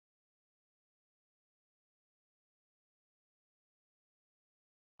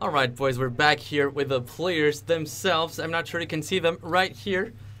Alright boys, we're back here with the players themselves. I'm not sure you can see them right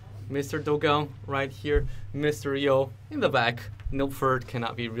here. Mr. Dogao right here, Mr. Yo in the back. Nilford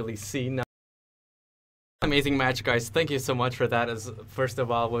cannot be really seen now. Amazing match, guys. Thank you so much for that. As first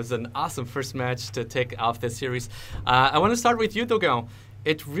of all, it was an awesome first match to take off this series. I want to start with you, Dogao.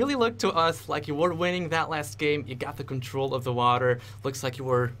 It really looked to us like you were winning that last game. You got the control of the water. Looks like you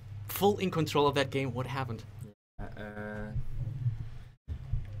were full in control of that game. What happened?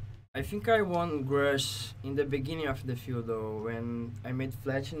 I think I won Grush in the beginning of the field though, when I made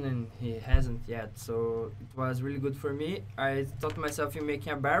Fletching and he hasn't yet, so it was really good for me. I thought myself in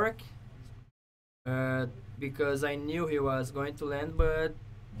making a barrack because I knew he was going to land, but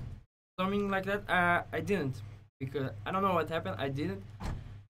something like that I didn't, because I don't know what happened, I didn't.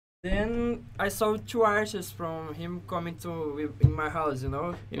 Then I saw two archers from him coming in my house, you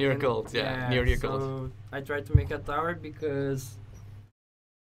know? In your gold, yeah, near your gold. So I tried to make a tower because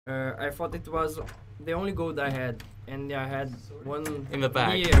I thought it was the only gold I had, and I had one in the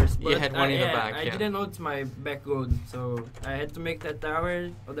back. Years, you had one in the back. I didn't know it's my back gold, so I had to make that tower.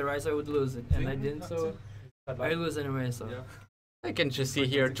 Otherwise, I would lose it, and I didn't. So I lose anyway. So. Yeah. I can just see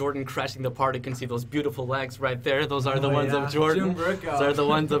here Jordan crashing the party. You can see those beautiful legs right there. Those are the ones of Jordan. Those are the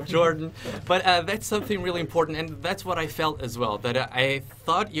ones of Jordan. But that's something really important, and that's what I felt as well. That I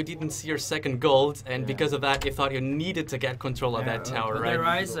thought you didn't see your second gold, and because of that, you thought you needed to get control of that tower, right?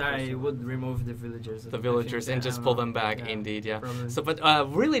 Otherwise, I would remove the villagers. The villagers and just pull them back, indeed, yeah. Probably. So, but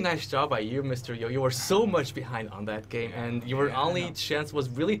really nice job by you, Mr. Yo. You were so much behind on that game, and your only chance was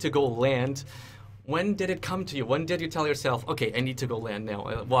really to go land. When did it come to you? When did you tell yourself, okay, I need to go land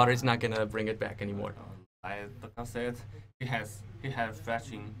now? Water is not gonna bring it back anymore. Like Dogao said, he had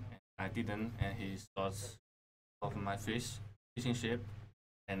fletching, and I didn't, and he starts off my fishing ship,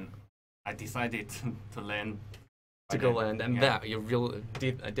 and I decided to land. To go land, and that you really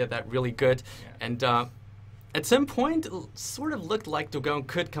did that really good, and. At some point, it sort of looked like Dogao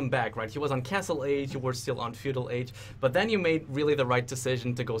could come back, right? He was on Castle Age, you were still on Feudal Age, but then you made really the right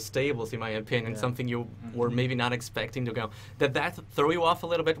decision to go Stables, in my opinion, something you were maybe not expecting to go. Did that throw you off a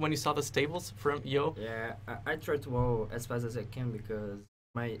little bit when you saw the Stables from Yo? Yeah, I tried to wall as fast as I can because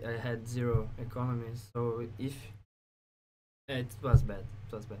I had 0 economy, so if... it was bad,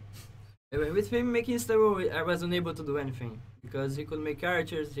 it was bad. With him making stable, I was unable to do anything, because he could make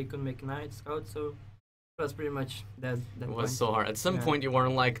archers, he could make knights, scouts, so... was pretty much that it was so hard. At some point you were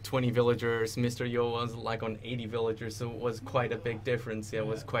on like 20 villagers, Mr. Yo was like on 80 villagers, so it was quite a big difference. Yeah, it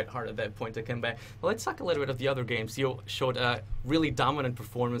was quite hard at that point to come back. But let's talk a little bit of the other games. You showed a really dominant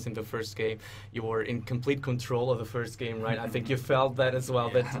performance in the first game. You were in complete control of the first game, right? I think you felt that as well,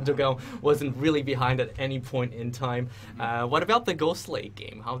 that Dogao wasn't really behind at any point in time. What about the Ghost Lake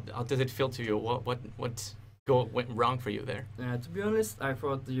game? How does it feel to you? What went wrong for you there? To be honest, I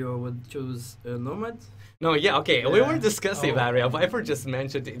thought you would choose Nomad. No, yeah, okay, we were discussing that, right? Viper just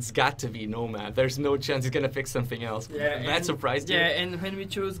mentioned it's got to be Nomad. There's no chance he's gonna pick something else. Yeah, that surprised you? Yeah, and when we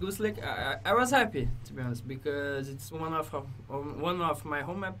chose Goose Lake, I was happy, to be honest, because it's one of my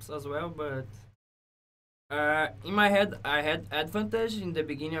home maps as well, but in my head, I had advantage in the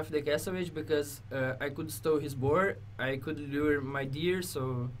beginning of the Castle Age because I could steal his boar, I could lure my deer,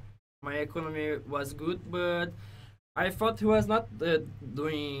 so my economy was good, but I thought he was not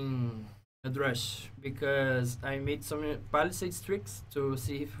doing a rush because I made some palisade tricks to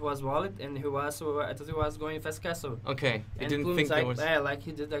see if he was wallet, and he was, so I thought he was going fast castle. Okay, I didn't think there was... Yeah, like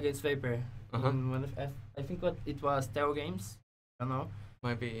he did against Vapor. I think it was Tel Games, I don't know.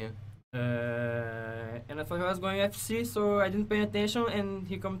 Might be, yeah. And I thought he was going FC, so I didn't pay attention, and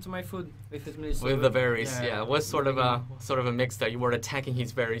he come to my food with his militia. With the berries, yeah. It was sort of a mix there. You were attacking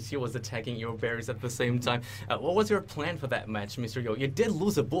his berries, he was attacking your berries at the same time. What was your plan for that match, Mr. Yo? You did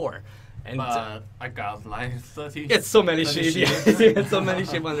lose a boar. And I got like 30. It's so many sheep. Yeah, so many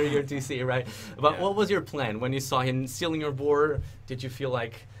sheep under your TC, right? But what was your plan when you saw him stealing your boar? Did you feel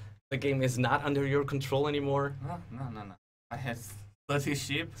like the game is not under your control anymore? No. I had 30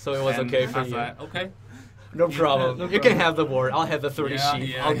 sheep. So it was okay for you. Okay. No problem. No, you can have the board. I'll have the 30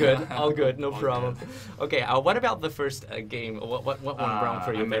 sheep. All good. All good. No problem. Okay. What about the first game? What went wrong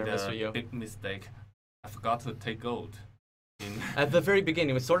for you there, Mr. Yo? Big mistake. I forgot to take gold. At the very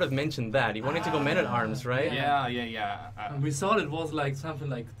beginning, we sort of mentioned that you wanted to go men-at-arms, right? Yeah. We thought it was like something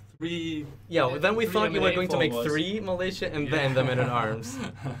like 3. Yeah. Then we thought you were going to make 3 militia and then the men-at-arms.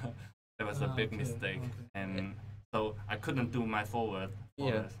 That was a big mistake, and so I couldn't do my forward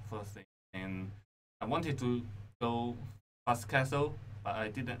first thing, and I wanted to go fast castle, but I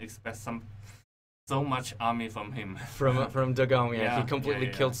didn't expect so much army from him. From Dogao, yeah. Yeah, He completely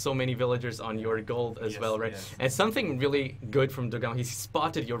yeah. killed so many villagers on your gold as Yes, well, right? yes. And something really good from Dogao, he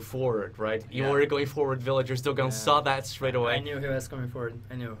spotted your forward, right? You Yeah. were going forward villagers, Dogao Yeah. saw that straight away. I knew he was coming forward.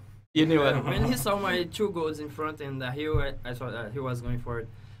 I knew. You knew it. When he saw my 2 goals in front and I thought he was going forward.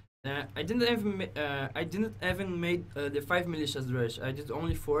 I didn't even made the 5 militias rush. I did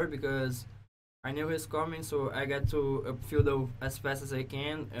only 4 because I knew he was coming, so I got to upfield as fast as I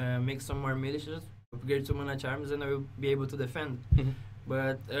can, make some more militias, upgrade to mana charms, and I will be able to defend. Mhm.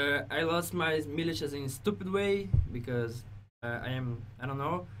 But I lost my militias in a stupid way because I don't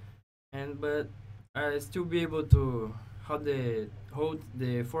know, but I still be able to hold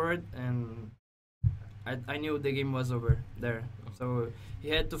the forward, and I knew the game was over there. So he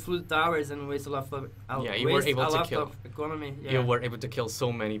had to flood towers and waste a lot of You were able to kill. of economy. Yeah. You were able to kill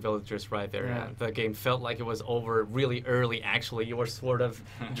so many villagers right there. Yeah. The game felt like it was over really early, actually. You were sort of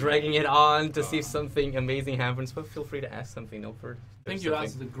dragging it on to see if something amazing happens, but feel free to ask something, Ilford. I think you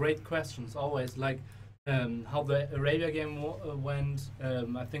asked the great questions always, like how the Arabia game went.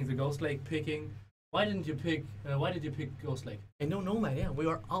 I think the Ghost Lake picking. Why did you pick Ghost Lake? And no Nomad, yeah. We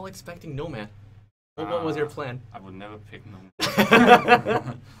were all expecting Nomad. What was your plan? I would never pick no.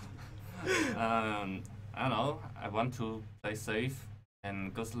 I don't know. I want to play safe,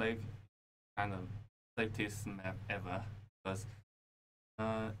 and Ghost Lake kind of safest map ever because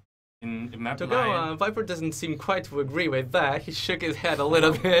in map Dogao, 9. Viper doesn't seem quite to agree with that. He shook his head a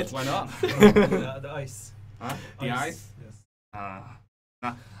little bit. Why not? The ice. Huh? The ice? Yes.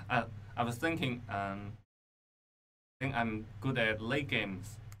 Nah, I was thinking. I think I'm good at late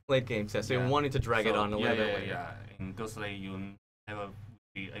games. Late games, yeah. So Yeah. you wanted to drag it So, on a little bit later. Yeah. In Ghost Lake, you'll never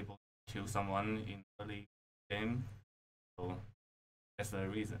be able to kill someone in early game. So that's the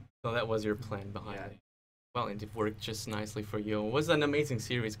reason. So that was your plan behind Yeah. it. Well, and it worked just nicely for you. It was an amazing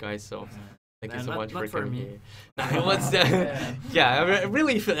series, guys. So thank you so much not for for coming me. here. Nah, it was, yeah, I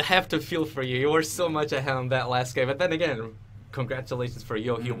really have to feel for you. You were so much ahead on that last game. But then again, congratulations for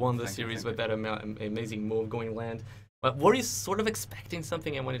you. You won the Thank you, series thank with that amazing move going land. But were you sort of expecting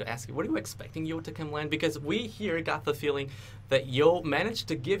something? I wanted to ask you. Were you expecting Yo to come land? Because we here got the feeling that Yo managed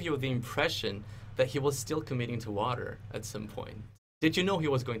to give you the impression that he was still committing to water at some point. Did you know he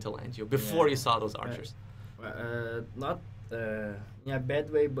was going to land you before you saw those archers? Not in a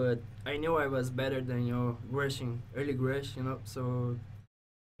bad way, but I knew I was better than rushing early rush, So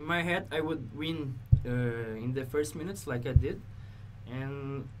in my head, I would win in the first minutes, like I did,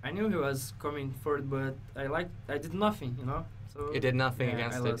 and I knew he was coming forward, but I did nothing, So You did nothing yeah,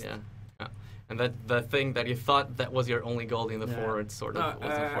 against I it, lost. yeah. And that the thing that you thought that was your only goal in the Yeah. forward sort No, of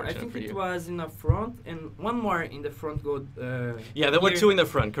was I unfortunate think for it you. was in the front and one more in the front goal. Yeah, there were here. 2 in the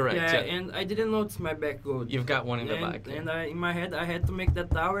front, correct. Yeah, Yeah, and I didn't notice my back goal. You've got one in the and, back. And in my head, I had to make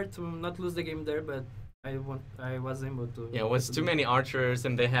that tower to not lose the game there, but I was able to. Yeah, it was to too do many archers,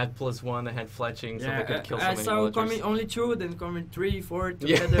 and they had +1, they had fletching, so they could kill so I many saw villagers. coming only 2, then coming 3, 4 Yeah.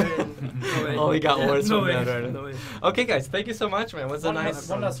 together, and no way. Only got worse no from way. that, right? No way. Okay, guys, thank you so much, man. It was a nice...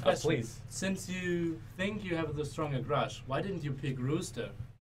 One last question. please. Since you think you have the stronger grudge, why didn't you pick Rooster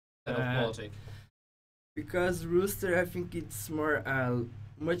instead of Baltic? Because Rooster, I think it's more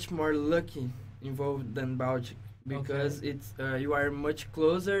much more lucky involved than Baltic because it's you are much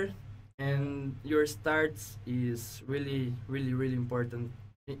closer and your starts is really important.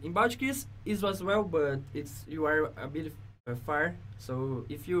 In Baltic is as well, but you are a bit far. So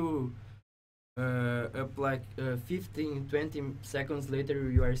if you up like 15, 20 seconds later,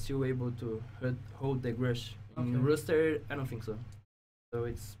 you are still able to hold the grush. In Okay. Rooster, I don't think so. So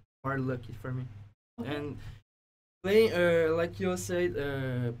it's more lucky for me. And playing, like you said,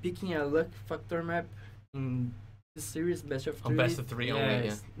 picking a luck factor map in this series, best of 3. On best of 3 only,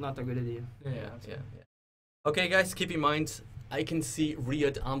 yeah. It's not a good idea. Yeah. Okay, guys, keep in mind, I can see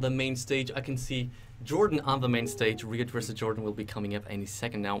Riyad on the main stage. I can see Jordan on the main stage. Riyad versus Jordan will be coming up any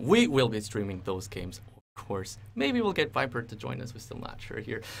second now. We will be streaming those games, of course. Maybe we'll get Viper to join us. We're still not sure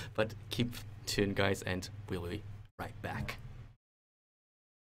here. But keep tuned, guys, and we'll be right back.